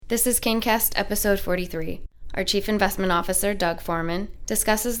This is CaneCast episode 43. Our Chief Investment Officer, Doug Foreman,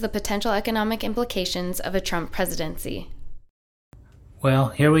 discusses the potential economic implications of a Trump presidency. Well,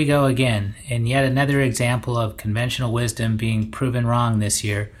 here we go again, in yet another example of conventional wisdom being proven wrong this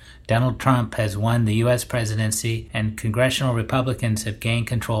year. Donald Trump has won the U.S. presidency, and congressional Republicans have gained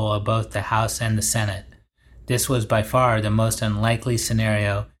control of both the House and the Senate. This was by far the most unlikely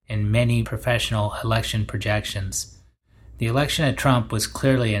scenario in many professional election projections. The election of Trump was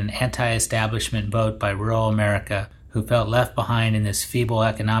clearly an anti-establishment vote by rural America, who felt left behind in this feeble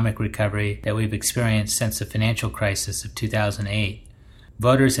economic recovery that we've experienced since the financial crisis of 2008.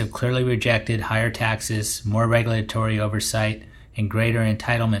 Voters have clearly rejected higher taxes, more regulatory oversight, and greater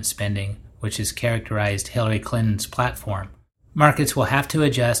entitlement spending, which has characterized Hillary Clinton's platform. Markets will have to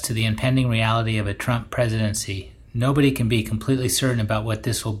adjust to the impending reality of a Trump presidency. Nobody can be completely certain about what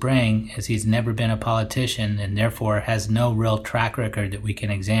this will bring, as he's never been a politician and therefore has no real track record that we can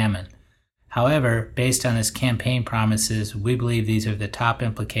examine. However, based on his campaign promises, we believe these are the top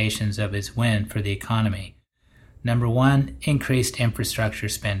implications of his win for the economy. Number one, increased infrastructure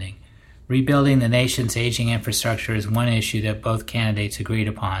spending. Rebuilding the nation's aging infrastructure is one issue that both candidates agreed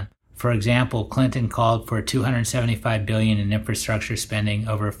upon. For example, Clinton called for $275 billion in infrastructure spending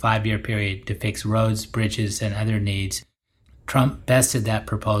over a 5-year period to fix roads, bridges, and other needs. Trump bested that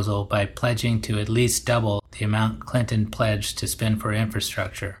proposal by pledging to at least double the amount Clinton pledged to spend for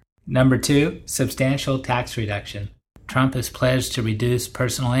infrastructure. Number two, substantial tax reduction. Trump has pledged to reduce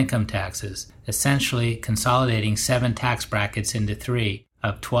personal income taxes, essentially consolidating 7 tax brackets into 3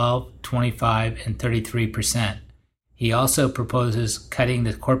 of 12, 25, and 33%. He also proposes cutting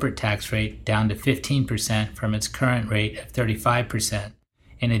the corporate tax rate down to 15% from its current rate of 35%,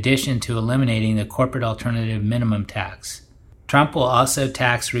 in addition to eliminating the corporate alternative minimum tax. Trump will also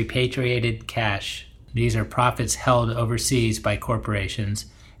tax repatriated cash. These are profits held overseas by corporations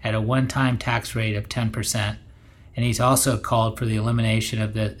at a one-time tax rate of 10%, and he's also called for the elimination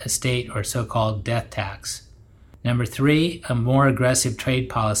of the estate or so-called death tax. Number three, a more aggressive trade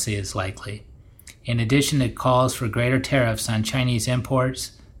policy is likely. In addition to calls for greater tariffs on Chinese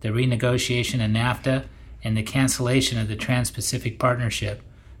imports, the renegotiation of NAFTA, and the cancellation of the Trans-Pacific Partnership,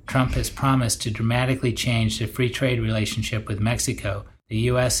 Trump has promised to dramatically change the free trade relationship with Mexico, the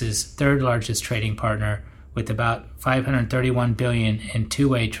U.S.'s third largest trading partner, with about $531 billion in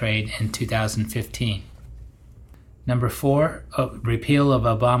two-way trade in 2015. Number four, a repeal of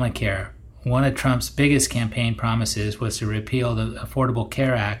Obamacare. One of Trump's biggest campaign promises was to repeal the Affordable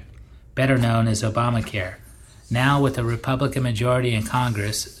Care Act, better known as Obamacare. Now, with a Republican majority in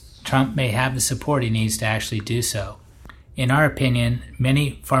Congress, Trump may have the support he needs to actually do so. In our opinion,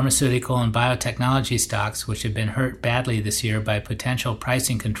 many pharmaceutical and biotechnology stocks, which have been hurt badly this year by potential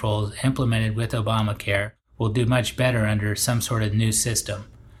pricing controls implemented with Obamacare, will do much better under some sort of new system.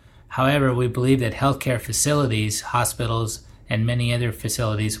 However, we believe that healthcare facilities, hospitals, and many other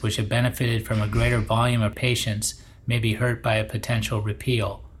facilities which have benefited from a greater volume of patients may be hurt by a potential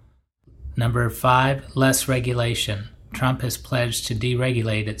repeal. Number five, less regulation. Trump has pledged to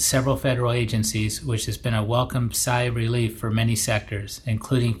deregulate at several federal agencies, which has been a welcome sigh of relief for many sectors,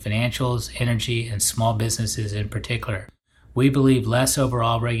 including financials, energy, and small businesses in particular. We believe less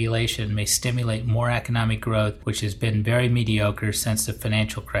overall regulation may stimulate more economic growth, which has been very mediocre since the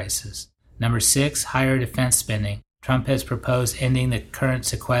financial crisis. Number six, higher defense spending. Trump has proposed ending the current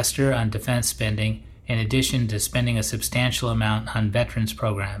sequester on defense spending, in addition to spending a substantial amount on veterans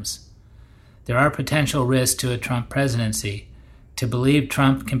programs. There are potential risks to a Trump presidency. To believe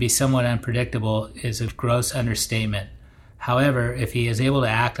Trump can be somewhat unpredictable is a gross understatement. However, if he is able to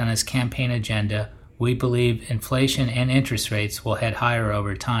act on his campaign agenda, we believe inflation and interest rates will head higher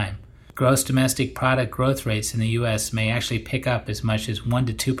over time. Gross domestic product growth rates in the U.S. may actually pick up as much as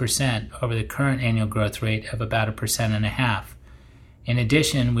 1% to 2% over the current annual growth rate of about 1.5%. In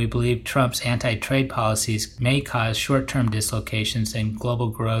addition, we believe Trump's anti-trade policies may cause short-term dislocations in global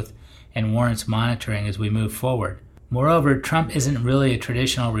growth and warrants monitoring as we move forward. Moreover, Trump isn't really a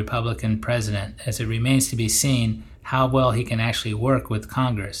traditional Republican president, as it remains to be seen how well he can actually work with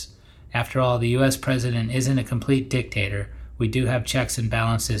Congress. After all, the U.S. president isn't a complete dictator. We do have checks and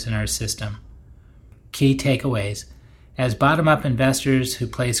balances in our system. Key takeaways. As bottom-up investors who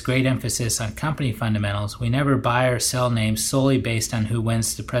place great emphasis on company fundamentals, we never buy or sell names solely based on who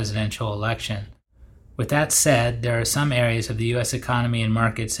wins the presidential election. With that said, there are some areas of the U.S. economy and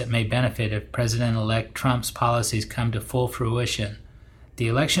markets that may benefit if President-elect Trump's policies come to full fruition. The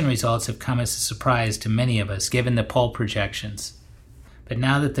election results have come as a surprise to many of us, given the poll projections. But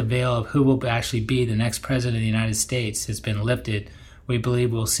now that the veil of who will actually be the next president of the United States has been lifted, we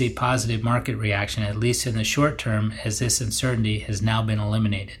believe we'll see positive market reaction, at least in the short term, as this uncertainty has now been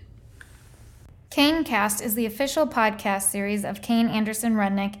eliminated. CaneCast is the official podcast series of Kayne Anderson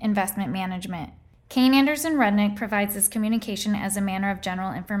Rudnick Investment Management. Kayne Anderson Rudnick provides this communication as a manner of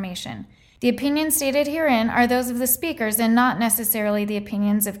general information. The opinions stated herein are those of the speakers and not necessarily the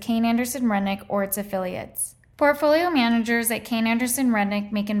opinions of Kayne Anderson Rudnick or its affiliates. Portfolio managers at Kayne Anderson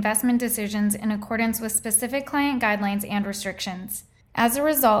Rudnick make investment decisions in accordance with specific client guidelines and restrictions. As a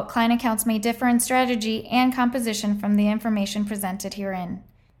result, client accounts may differ in strategy and composition from the information presented herein.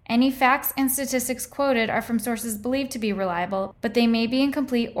 Any facts and statistics quoted are from sources believed to be reliable, but they may be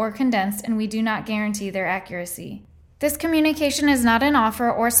incomplete or condensed, and we do not guarantee their accuracy. This communication is not an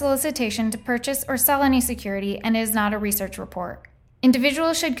offer or solicitation to purchase or sell any security and is not a research report.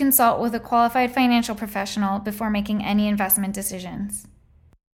 Individuals should consult with a qualified financial professional before making any investment decisions.